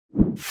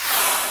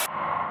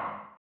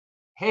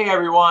Hey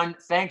everyone,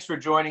 thanks for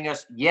joining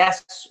us.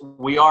 Yes,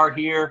 we are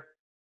here.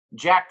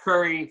 Jack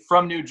Curry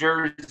from New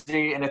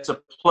Jersey, and it's a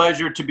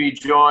pleasure to be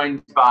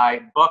joined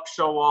by Buck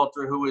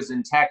Showalter, who is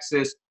in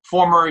Texas,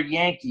 former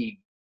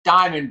Yankee,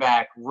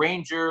 Diamondback,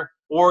 Ranger,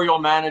 Oriole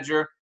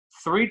manager,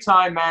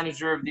 three-time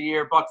manager of the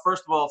year. Buck,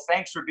 first of all,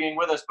 thanks for being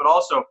with us, but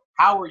also,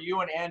 how are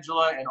you and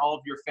Angela and all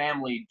of your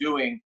family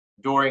doing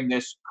during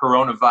this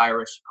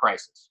coronavirus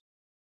crisis?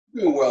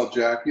 Doing well,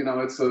 Jack. You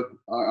know, it's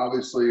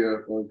obviously a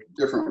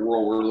different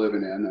world we're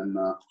living in, and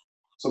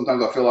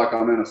sometimes I feel like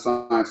I'm in a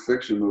science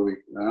fiction movie.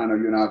 And I know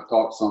you and I have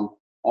talked some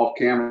off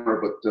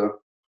camera, but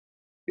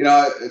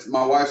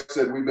my wife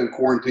said we've been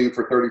quarantined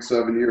for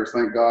 37 years.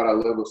 Thank God I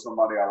live with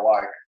somebody I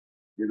like.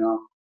 You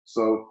know,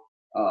 so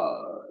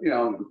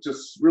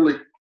just really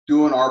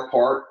doing our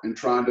part and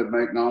trying to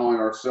make not only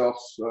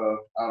ourselves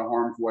out of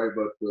harm's way,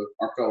 but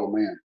our fellow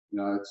man.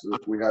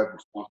 We have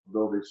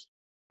responsibilities.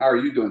 How are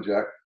you doing,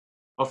 Jack?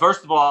 Well,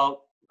 first of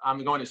all,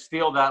 I'm going to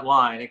steal that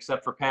line,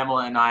 except for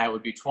Pamela and I, it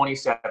would be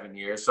 27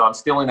 years. So I'm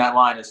stealing that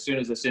line as soon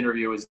as this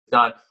interview is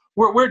done.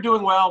 We're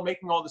doing well,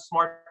 making all the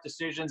smart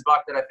decisions,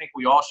 Buck, that I think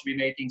we all should be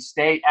making.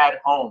 Stay at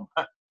home.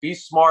 Be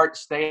smart,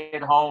 stay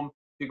at home.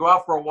 If you go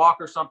out for a walk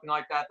or something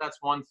like that, that's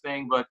one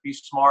thing, but be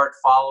smart,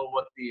 follow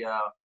what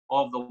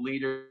all of the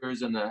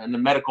leaders and the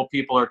medical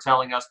people are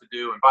telling us to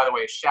do. And by the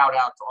way, a shout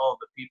out to all of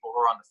the people who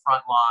are on the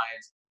front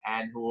lines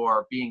and who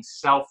are being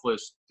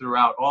selfless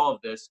throughout all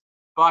of this.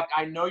 Buck,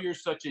 I know you're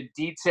such a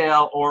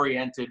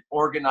detail-oriented,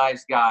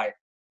 organized guy.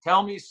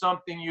 Tell me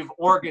something you've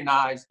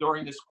organized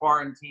during this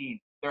quarantine.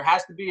 There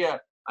has to be a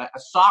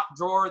sock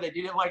drawer that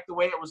you didn't like the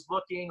way it was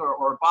looking,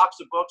 or a box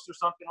of books or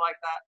something like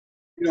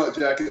that. You know,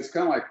 Jack, it's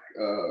kind of like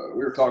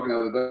we were talking the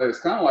other day. It's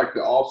kind of like the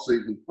off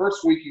season.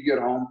 First week you get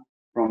home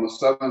from the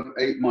 7th,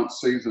 8-month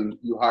season,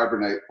 you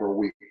hibernate for a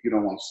week. You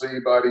don't want to see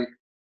anybody.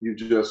 You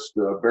just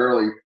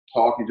barely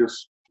talk. You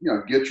just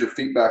get your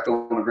feet back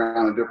on the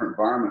ground in a different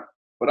environment.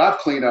 But I've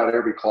cleaned out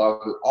every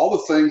closet. All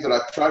the things that I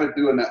try to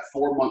do in that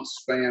 4-month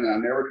span, and I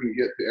never can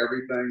get to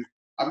everything.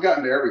 I've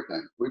gotten to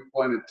everything. We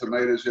planted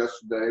tomatoes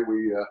yesterday.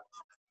 We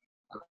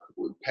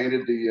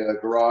painted the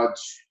garage.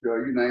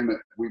 You name it,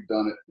 we've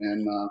done it.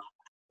 And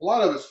a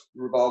lot of it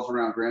revolves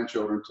around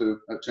grandchildren too.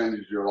 That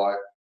changes your life.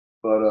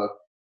 But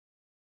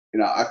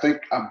I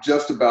think I'm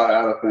just about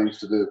out of things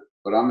to do.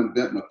 But I'm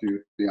inventing a few,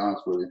 to be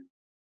honest with you.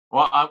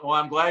 Well,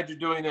 I'm glad you're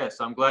doing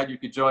this. I'm glad you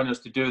could join us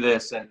to do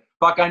this. And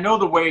Buck, I know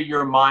the way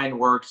your mind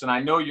works, and I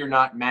know you're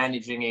not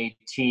managing a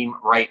team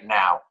right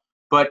now.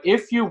 But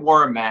if you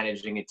were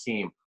managing a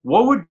team,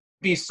 what would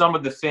be some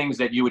of the things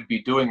that you would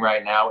be doing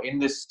right now in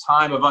this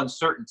time of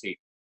uncertainty?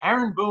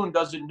 Aaron Boone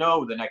doesn't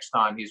know the next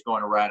time he's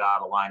going to write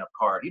out a lineup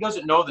card. He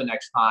doesn't know the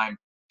next time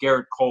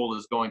Garrett Cole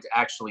is going to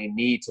actually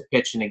need to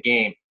pitch in a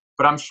game.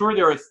 But I'm sure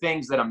there are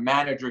things that a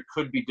manager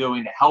could be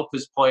doing to help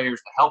his players,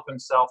 to help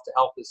himself, to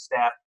help his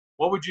staff.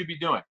 What would you be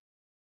doing?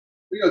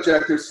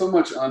 Jack, there's so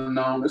much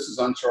unknown. This is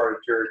uncharted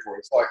territory.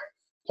 It's like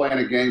playing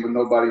a game with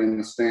nobody in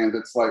the stand.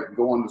 It's like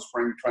going to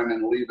spring training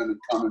and leaving and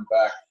coming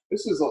back.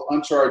 This is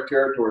uncharted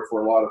territory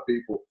for a lot of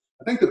people.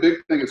 I think the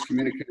big thing is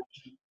communication,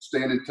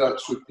 staying in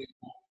touch with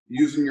people,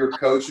 using your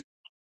coaches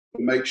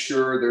to make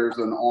sure there's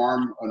an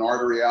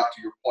artery out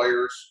to your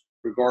players,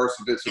 regardless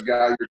if it's a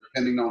guy you're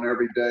depending on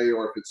every day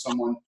or if it's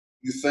someone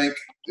you think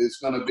is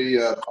going to be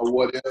a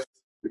what if,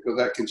 because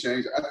that can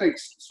change. I think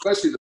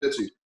especially the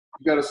pitching.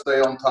 You got to stay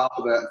on top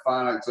of that and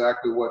find out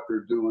exactly what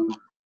they're doing.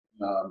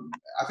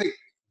 I think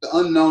the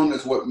unknown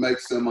is what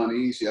makes them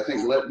uneasy. I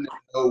think letting them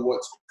know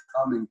what's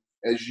coming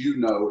as you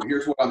know.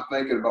 Here's what I'm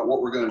thinking about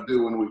what we're going to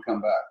do when we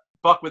come back.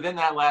 Buck, within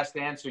that last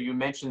answer, you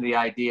mentioned the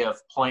idea of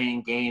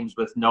playing games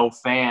with no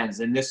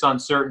fans. And this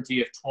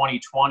uncertainty of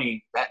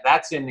 2020,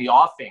 that's in the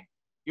offing.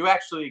 You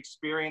actually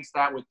experienced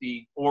that with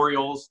the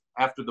Orioles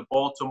after the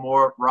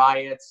Baltimore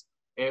riots.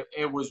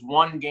 It was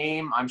one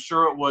game. I'm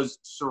sure it was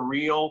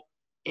surreal.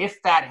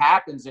 If that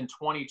happens in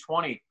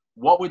 2020,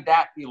 what would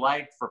that be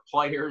like for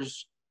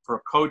players,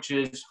 for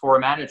coaches, for a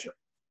manager?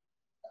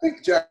 I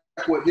think, Jack,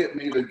 what hit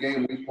me the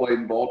game we played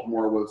in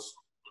Baltimore was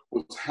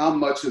how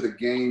much of the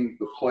game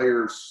the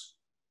players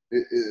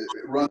it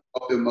runs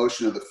off the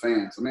emotion of the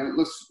fans. I mean,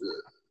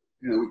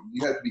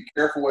 you have to be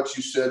careful what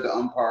you said to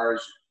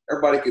umpires.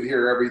 Everybody could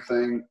hear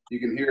everything. You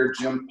can hear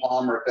Jim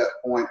Palmer at that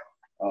point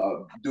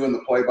doing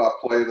the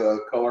play-by-play,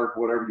 the color,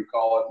 whatever you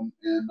call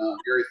it, and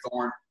Gary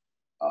Thorne.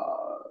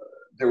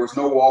 There was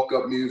no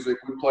walk-up music.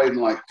 We played in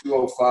like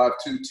 205,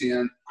 210.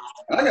 And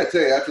I got to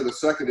tell you, after the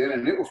second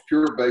inning, it was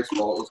pure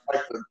baseball. It was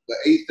like the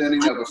 8th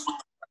inning of a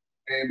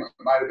game. It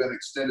might have been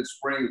extended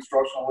spring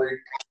instructional league.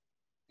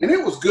 And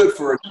it was good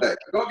for a day.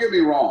 Don't get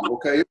me wrong,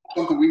 okay? It was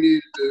something we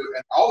needed to do.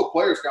 And all the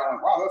players kind of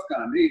went, wow, that's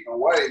kind of neat in a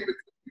way because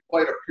we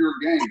played a pure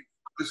game.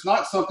 It's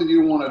not something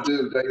you want to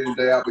do day in,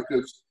 day out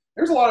because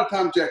there's a lot of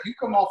times, Jack, you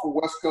come off a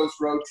West Coast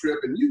road trip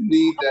and you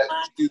need that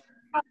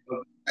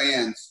of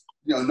fans,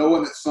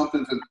 knowing that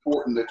something's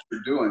important that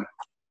you're doing.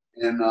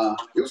 And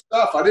it was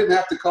tough. I didn't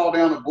have to call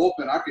down the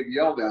bullpen. I could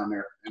yell down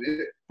there. And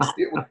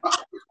it was not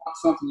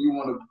something you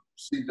want to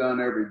see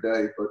done every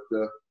day.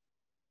 But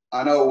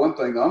I know one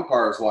thing, the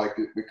umpires liked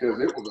it because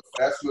it was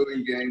a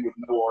fast-moving game with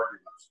no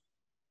arguments.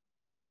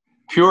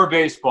 Pure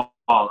baseball.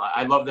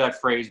 I love that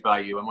phrase by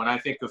you. And when I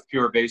think of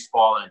pure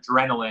baseball and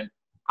adrenaline,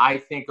 I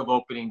think of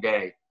opening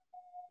day.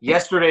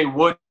 Yesterday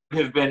would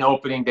have been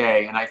opening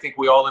day, and I think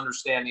we all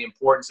understand the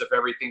importance of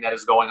everything that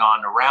is going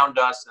on around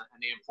us and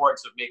the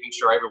importance of making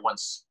sure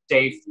everyone's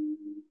safe.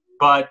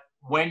 But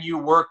when you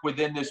work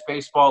within this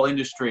baseball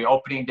industry,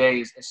 opening day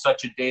is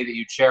such a day that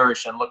you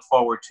cherish and look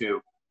forward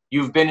to.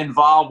 You've been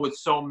involved with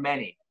so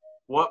many.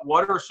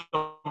 What are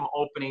some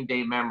opening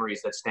day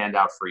memories that stand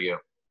out for you?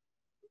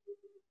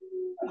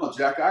 Well,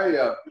 Jack,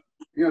 there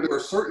were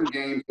certain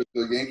games that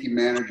the Yankee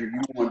manager,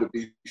 you wanted to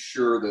be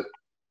sure that,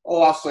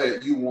 I'll say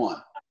it, you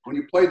won. When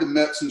you played the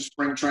Mets in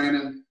spring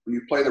training, when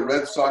you play the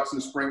Red Sox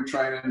in spring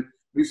training,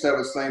 we used to have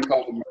this thing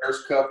called the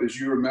Mayor's Cup, as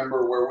you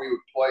remember, where we would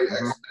play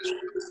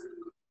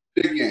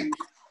big games.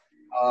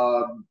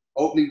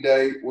 Opening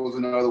day was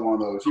another one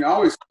of those. I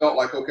always felt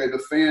like, okay, the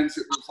fans,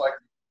 it was like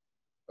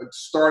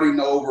starting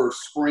over,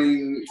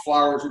 spring,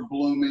 flowers are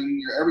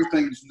blooming,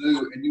 everything's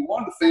new, and you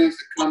want the fans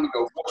to come and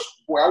go,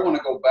 boy, I want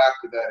to go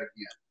back to that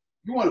again.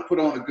 You want to put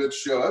on a good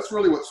show. That's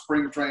really what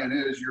spring training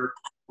is. You're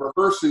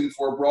rehearsing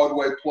for a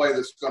Broadway play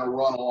that's going to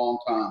run a long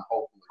time,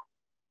 hopefully.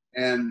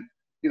 And,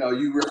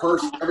 you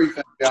rehearse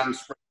everything down the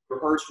spring,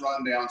 rehearse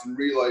rundowns and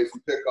relays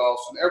and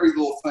pickoffs and every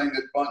little thing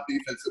that bunt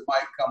defense that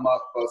might come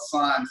up,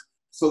 signs,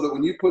 so that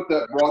when you put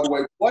that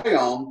Broadway play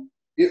on,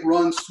 it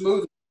runs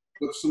smoothly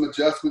with some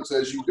adjustments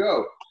as you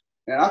go.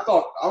 And I've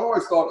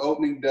always thought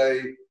opening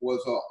day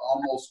was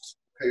almost,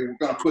 okay, we're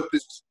going to put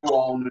this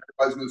on and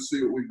everybody's going to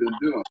see what we've been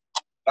doing.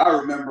 I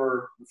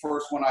remember the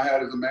first one I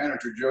had as a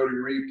manager, Jody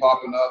Reed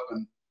popping up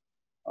and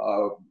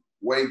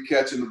Wade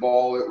catching the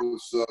ball. It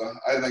was,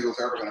 I didn't think it was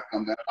ever going to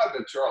come down. It might have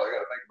been Charlie. I got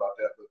to think about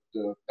that.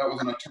 But that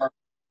was an attorney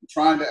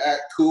trying to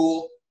act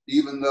cool,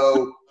 even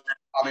though,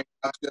 my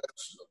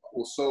chest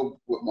was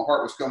my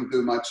heart was coming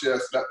through my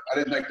chest. I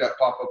didn't think that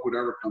pop-up would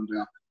ever come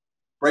down.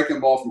 Breaking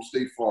ball from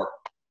Steve Farr.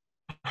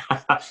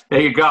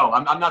 There you go.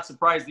 I'm not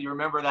surprised that you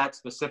remember that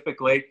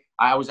specifically.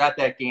 I was at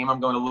that game. I'm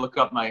going to look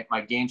up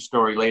my game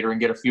story later and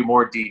get a few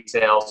more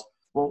details.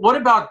 Well, what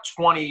about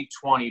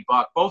 2020,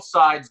 Buck? Both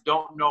sides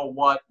don't know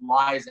what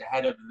lies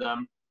ahead of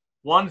them.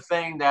 One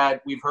thing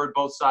that we've heard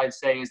both sides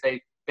say is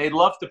they'd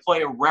love to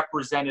play a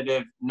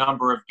representative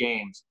number of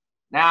games.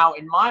 Now,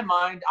 in my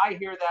mind, I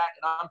hear that,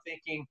 and I'm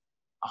thinking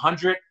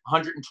 100,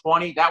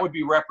 120, that would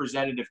be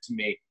representative to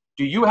me.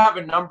 Do you have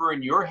a number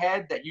in your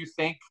head that you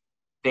think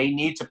they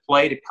need to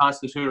play to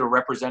constitute a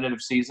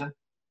representative season?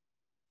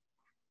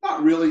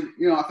 Not really.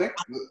 I think,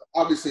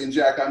 obviously, and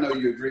Jack, I know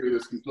you agree with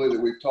this completely.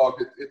 We've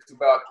talked. It's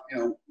about,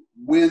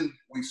 when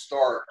we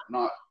start,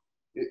 not,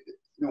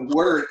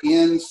 where it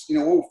ends.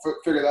 We'll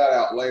figure that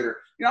out later.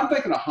 I'm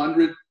thinking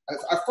 100.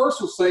 I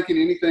first was thinking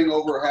anything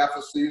over half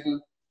a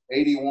season,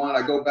 81.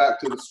 I go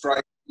back to the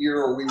strike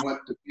year where we went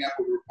to camp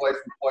with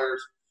replacement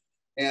players.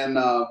 And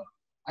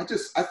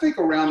I think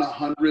around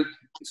 100,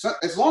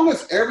 as long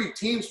as every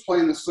team's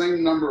playing the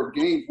same number of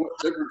games, what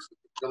difference does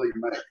it really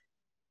make?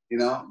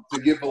 To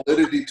give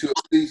validity to a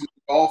season,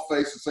 we all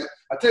face the same.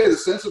 I tell you, the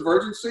sense of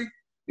urgency,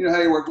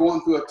 hey, we're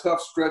going through a tough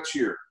stretch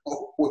here.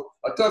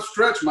 A tough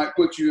stretch might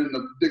put you in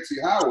the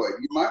Dixie Highway.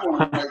 You might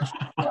want to make sure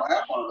you don't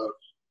have one of those.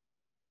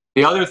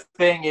 The other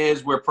thing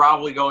is we're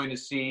probably going to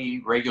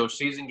see regular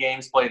season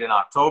games played in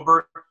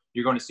October.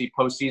 You're going to see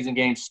postseason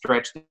games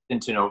stretched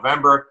into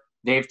November.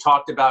 They've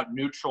talked about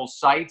neutral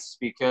sites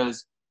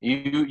because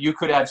you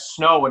could have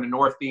snow in a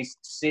northeast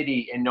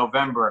city in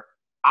November.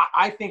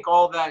 I think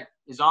all that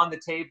is on the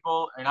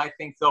table, and I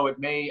think, though it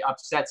may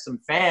upset some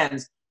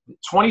fans,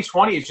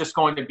 2020 is just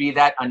going to be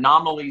that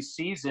anomaly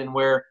season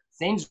where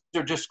things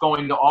are just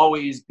going to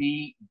always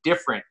be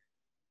different.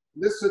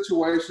 This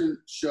situation,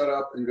 shut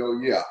up and go,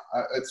 yeah,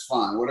 it's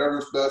fine.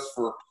 Whatever's best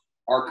for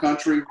our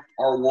country,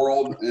 our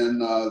world,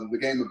 and the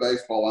game of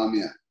baseball I'm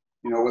in.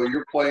 Whether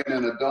you're playing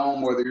in a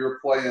dome, whether you're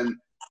playing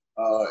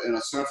in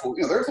a central,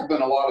 there's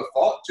been a lot of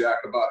thought, Jack,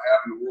 about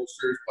having the World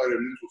Series played at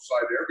a neutral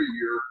site every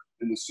year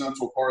in the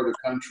central part of the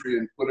country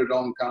and put it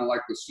on kind of like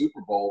the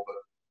Super Bowl. But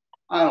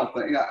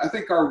I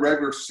think our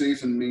regular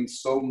season means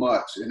so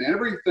much, and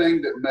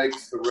everything that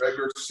makes the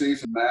regular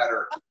season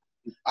matter,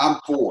 I'm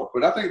for.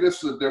 But I think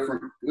this is a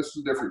different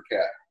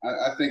cat.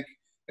 I think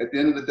at the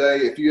end of the day,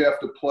 if you have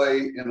to play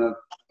in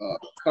a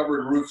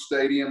covered roof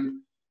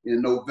stadium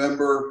in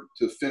November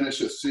to finish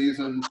a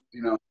season,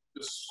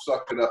 just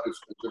suck it up.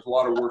 There's a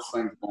lot of worse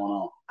things going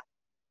on.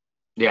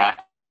 Yeah,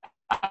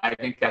 I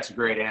think that's a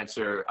great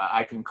answer.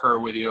 I concur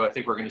with you. I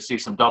think we're going to see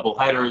some double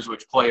headers,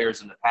 which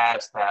players in the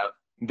past have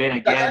been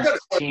against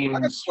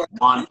teams.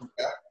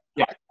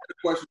 Yeah.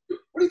 Question.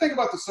 What do you think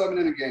about the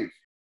 7-inning games?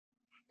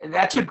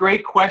 That's a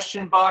great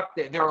question, Buck.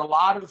 There are a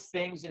lot of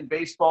things in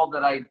baseball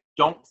that I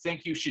don't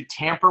think you should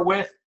tamper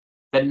with.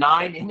 The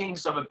 9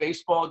 innings of a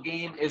baseball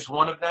game is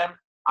one of them.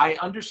 I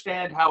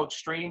understand how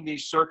extreme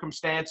these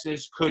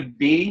circumstances could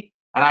be,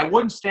 and I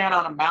wouldn't stand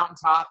on a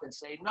mountaintop and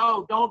say,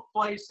 no, don't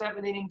play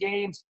 7-inning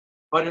games.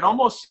 But it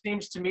almost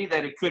seems to me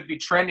that it could be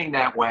trending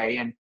that way.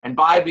 And And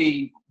by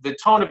the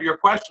tone of your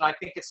question, I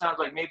think it sounds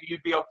like maybe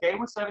you'd be okay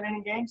with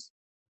 7-inning games.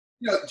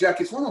 Jack,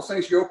 it's one of those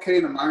things. You're okay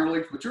in the minor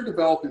leagues, but you're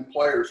developing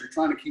players. You're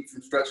trying to keep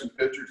from stretching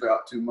pitchers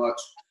out too much.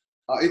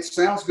 It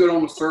sounds good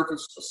on the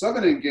surface. A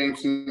 7-inning game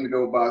seems to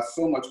go by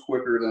so much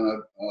quicker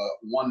than a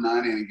 1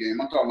 9-inning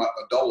game. I'm talking about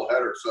a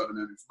doubleheader, 7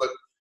 innings. But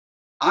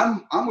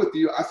I'm with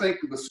you. I think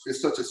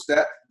it's such a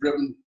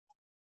stat-driven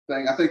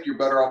thing. I think you're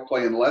better off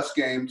playing less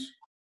games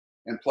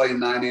and playing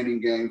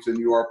 9-inning games than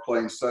you are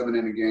playing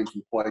 7-inning games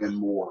and playing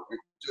more.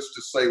 Just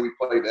to say we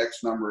played X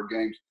number of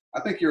games,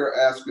 I think you're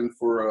asking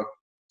for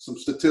some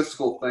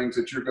statistical things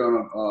that you're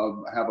going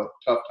to have a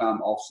tough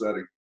time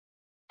offsetting.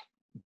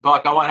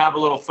 Buck, I want to have a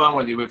little fun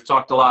with you. We've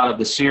talked a lot of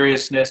the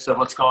seriousness of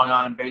what's going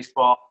on in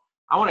baseball.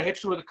 I want to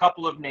hit you with a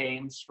couple of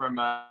names from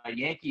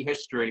Yankee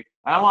history.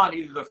 I want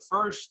either the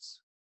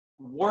first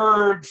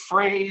word,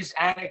 phrase,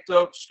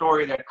 anecdote,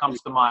 story that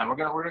comes to mind. We're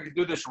gonna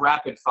do this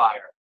rapid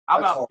fire. How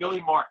about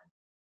Billy Martin?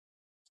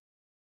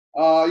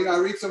 I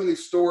read some of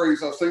these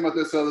stories. I was thinking about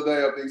this the other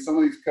day. I think some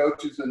of these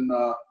coaches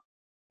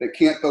that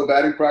can't throw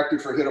batting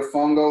practice or hit a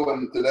fungo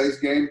in today's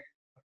game.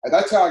 And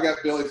that's how I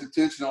got Billy's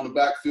attention on the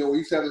backfield. We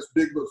used to have this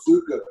big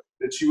bazooka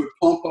that she would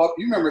pump up.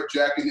 You remember it,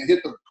 Jack, and it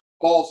hit the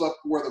balls up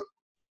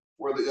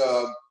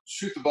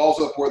shoot the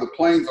balls up where the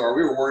planes are.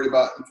 We were worried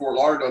about in Fort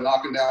Lauderdale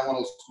knocking down one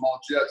of those small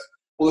jets.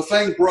 Well, the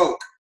thing broke.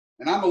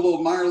 And I'm a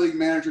little minor league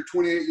manager,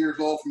 28 years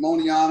old, from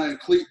Oneonta, and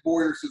Clete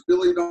Boyer says,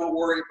 Billy, don't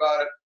worry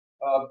about it.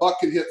 Buck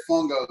can hit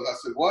fungos. I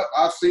said, what?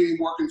 I've seen him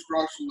work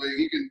instructionally.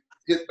 He can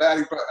hit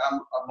batting. I'm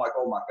like,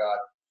 oh, my God.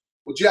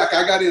 Well, Jack,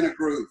 I got in a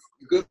groove.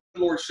 The good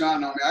Lord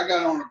shined on me. I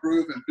got on a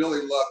groove, and Billy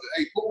loved it.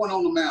 Hey, put one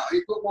on the mound.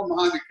 He put one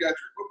behind the catcher.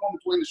 Put one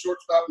between the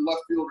shortstop and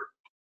left fielder.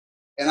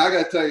 And I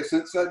got to tell you,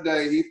 since that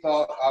day, he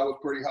thought I was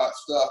pretty hot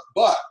stuff.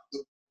 But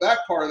the back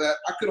part of that,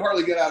 I could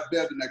hardly get out of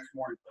bed the next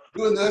morning.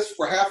 Doing this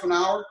for half an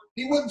hour,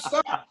 he wouldn't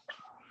stop.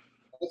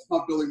 That's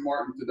not Billy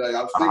Martin today.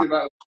 I was thinking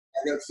about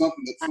I got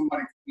something that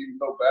somebody can even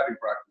know batting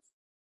practice.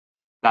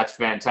 That's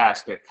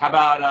fantastic. How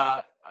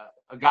about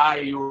a guy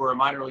you were a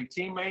minor league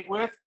teammate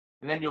with,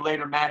 and then you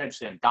later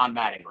managed him, Don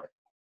Mattingly?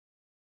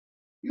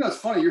 It's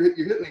funny. You're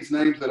hitting these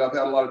names that I've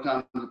had a lot of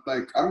time to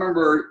think. I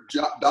remember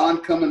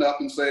Don coming up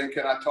and saying,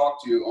 can I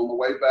talk to you on the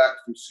way back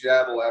from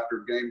Seattle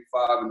after Game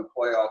 5 in the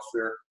playoffs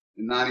there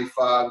in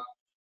 95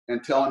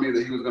 and telling me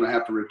that he was going to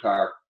have to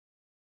retire.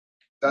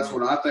 That's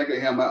when I think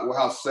of him,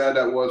 how sad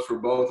that was for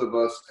both of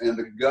us and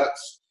the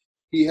guts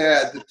he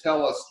had to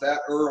tell us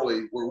that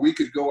early where we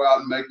could go out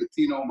and make the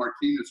Tino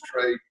Martinez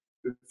trade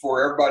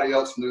before everybody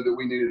else knew that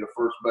we needed a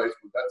first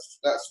baseman.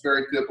 That's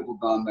very typical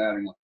Don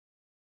Mattingly.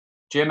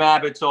 Jim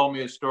Abbott told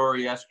me a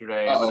story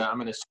yesterday. I'm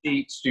going to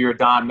steer your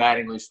Don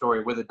Mattingly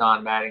story with a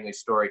Don Mattingly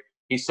story.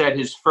 He said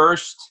his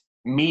first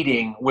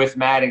meeting with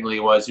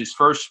Mattingly was his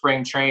first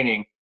spring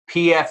training,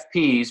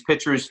 PFPs,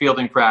 pitcher's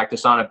fielding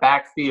practice, on a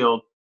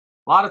backfield.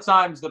 A lot of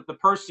times the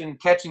person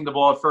catching the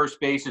ball at first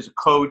base is a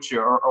coach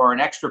or an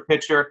extra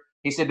pitcher.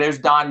 He said there's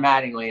Don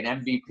Mattingly,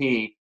 an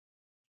MVP,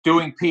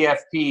 doing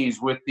PFPs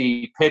with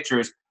the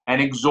pitchers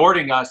and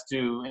imploring us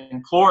to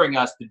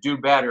do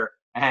better.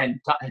 And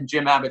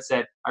Jim Abbott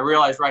said, I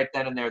realized right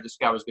then and there this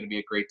guy was going to be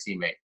a great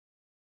teammate.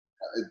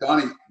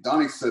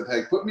 Donnie said,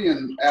 hey, put me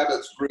in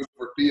Abbott's group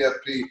for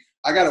PFP.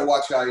 I got to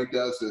watch how he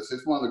does this.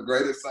 It's one of the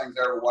greatest things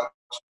I ever watched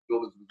him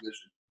build his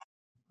position.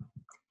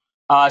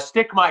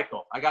 Stick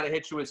Michael. I got to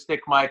hit you with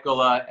Stick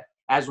Michael.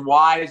 As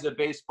wise a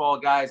baseball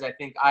guy as I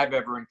think I've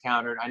ever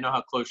encountered. I know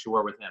how close you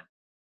were with him.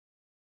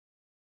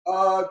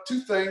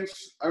 Two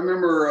things. I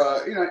remember,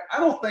 I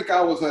don't think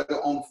I was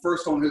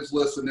first on his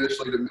list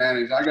initially to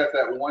manage. I got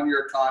that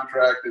 1-year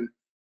contract,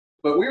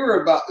 but we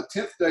were about the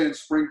 10th day in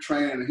spring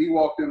training, and he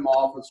walked in my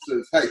office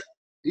and says, hey,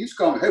 he's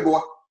calling me, hey, boy.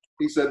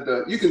 He said,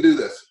 you can do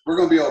this. We're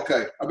going to be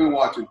okay. I've been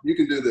watching. You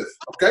can do this.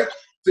 Okay?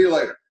 See you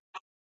later.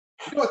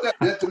 You know what that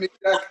meant to me,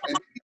 Jack? And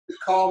he would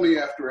call me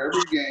after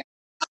every game,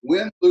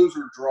 win, lose,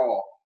 or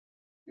draw,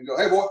 and go,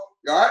 hey, boy,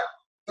 you all right?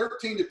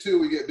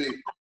 13-2, we get beat.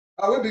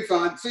 We'll be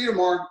fine. See you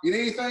tomorrow. You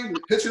need anything?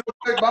 Pitch it up,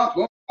 big bomb.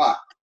 Boom, bye.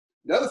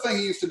 The other thing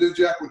he used to do,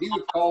 Jack, when he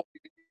would call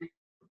me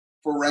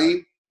for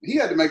rain, he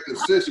had to make the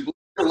decision.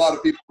 There were a lot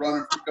of people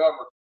running for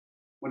cover.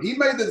 When he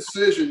made the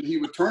decision, he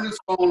would turn his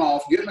phone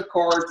off, get in the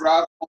car,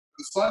 drive home.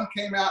 The sun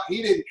came out.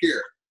 He didn't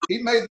care. He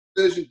made the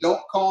decision,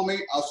 don't call me.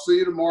 I'll see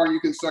you tomorrow. You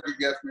can second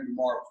guess me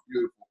tomorrow. It was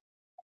beautiful.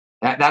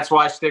 That's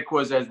why Stick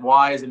was as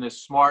wise and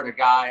as smart a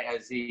guy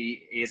as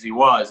he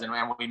was, and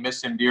we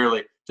miss him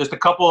dearly. Just a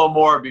couple of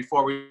more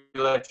before we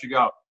let you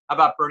go. How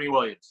about Bernie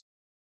Williams?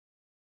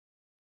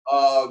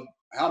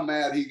 How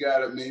mad he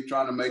got at me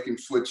trying to make him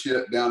switch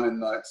hit down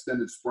in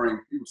extended spring.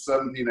 He was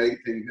 17,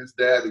 18. His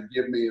dad had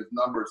given me his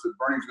number. Said,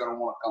 Bernie's going to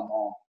want to come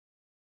home.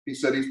 He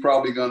said he's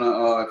probably going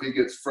to, if he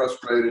gets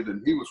frustrated,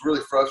 and he was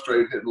really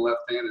frustrated hitting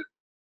left-handed.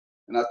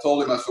 And I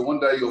told him, I said, one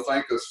day you'll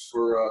thank us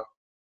for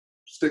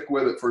stick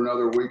with it for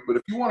another week. But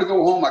if you want to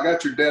go home, I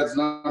got your dad's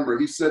number.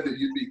 He said that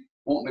you'd be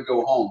wanting to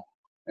go home.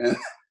 And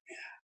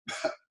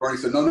Bernie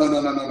said, no,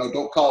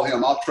 don't call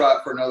him. I'll try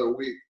it for another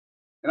week.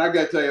 And I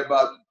got to tell you,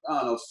 about, I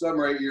don't know, 7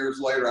 or 8 years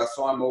later, I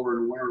saw him over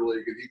in the Winter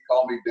League, and he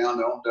called me down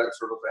the on deck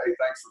circle and said, "Hey,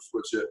 thanks for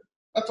switch hitting."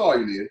 That's all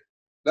you needed.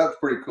 That's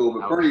pretty cool.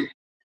 But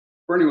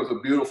Bernie was a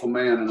beautiful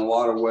man in a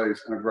lot of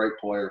ways and a great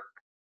player.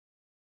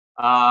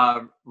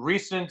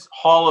 Recent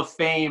Hall of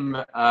Fame,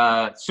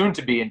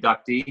 soon-to-be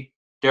inductee,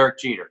 Derek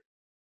Jeter.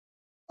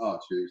 Oh,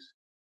 jeez.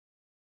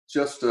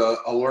 Just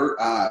alert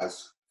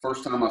eyes.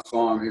 First time I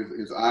saw him,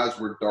 his eyes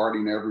were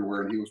darting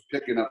everywhere, and he was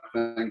picking up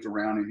things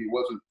around him. He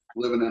wasn't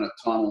living in a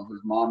tunnel.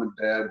 His mom and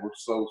dad were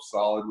so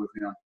solid with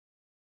him.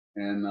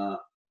 And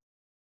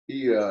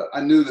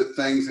I knew that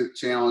things that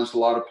challenged a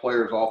lot of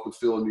players off the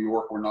field in New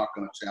York were not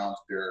going to challenge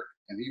Derek.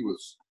 And he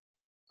was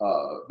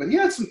but he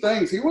had some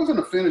things. He wasn't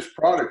a finished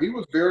product. He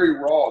was very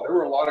raw. There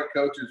were a lot of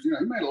coaches, he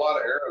made a lot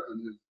of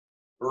errors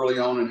early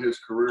on in his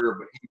career,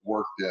 but he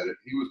worked at it.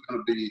 He was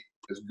going to be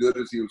as good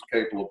as he was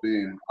capable of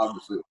being, and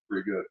obviously it was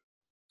pretty good.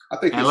 I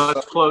think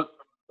let's close.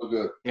 So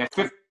good. Yeah,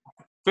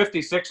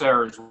 56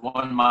 errors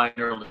one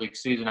minor league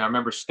season. I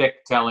remember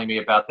Stick telling me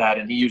about that,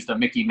 and he used a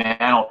Mickey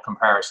Mantle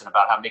comparison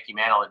about how Mickey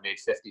Mantle had made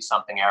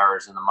 50-something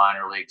errors in the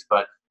minor leagues.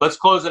 But let's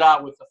close it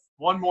out with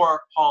one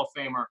more Hall of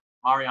Famer,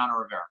 Mariano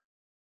Rivera.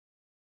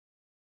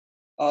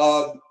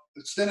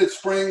 Extended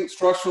spring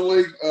structural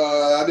league.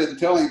 I didn't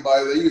tell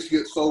anybody. They used to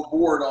get so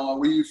bored on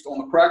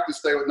the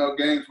practice day with no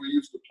games. We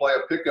used to play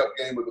a pickup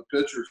game with the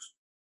pitchers,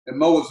 and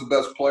Mo was the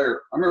best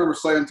player. I remember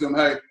saying to him,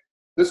 "Hey,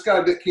 this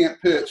guy can't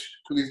pitch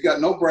because he's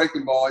got no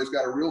breaking ball. He's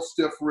got a real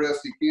stiff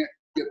wrist. He can't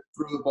get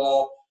through the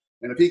ball.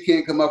 And if he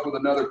can't come up with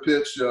another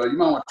pitch, you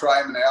might want to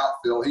try him in the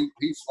outfield.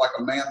 He's like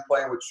a man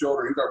playing with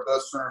children. He's our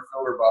best center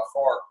fielder by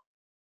far."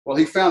 Well,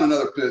 he found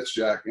another pitch,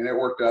 Jack, and it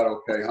worked out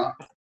okay, huh?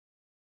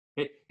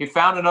 He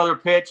found another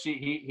pitch.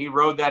 He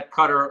rode that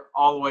cutter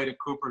all the way to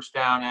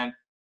Cooperstown. And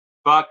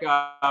Buck,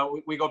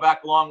 we go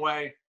back a long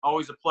way.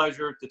 Always a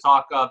pleasure to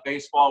talk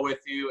baseball with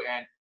you.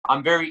 And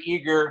I'm very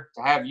eager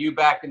to have you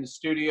back in the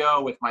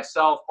studio with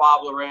myself,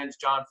 Bob Lorenz,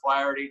 John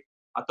Flaherty.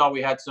 I thought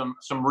we had some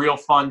real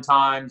fun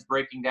times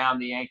breaking down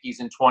the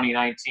Yankees in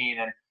 2019,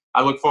 and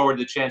I look forward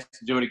to the chance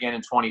to do it again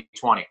in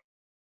 2020.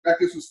 Jack,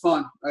 this was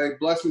fun. Hey,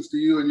 blessings to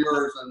you and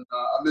yours, and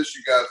I miss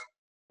you guys.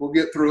 We'll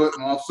get through it,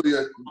 and I'll see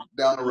you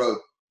down the road.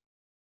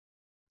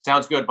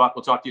 Sounds good, Buck.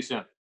 We'll talk to you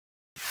soon.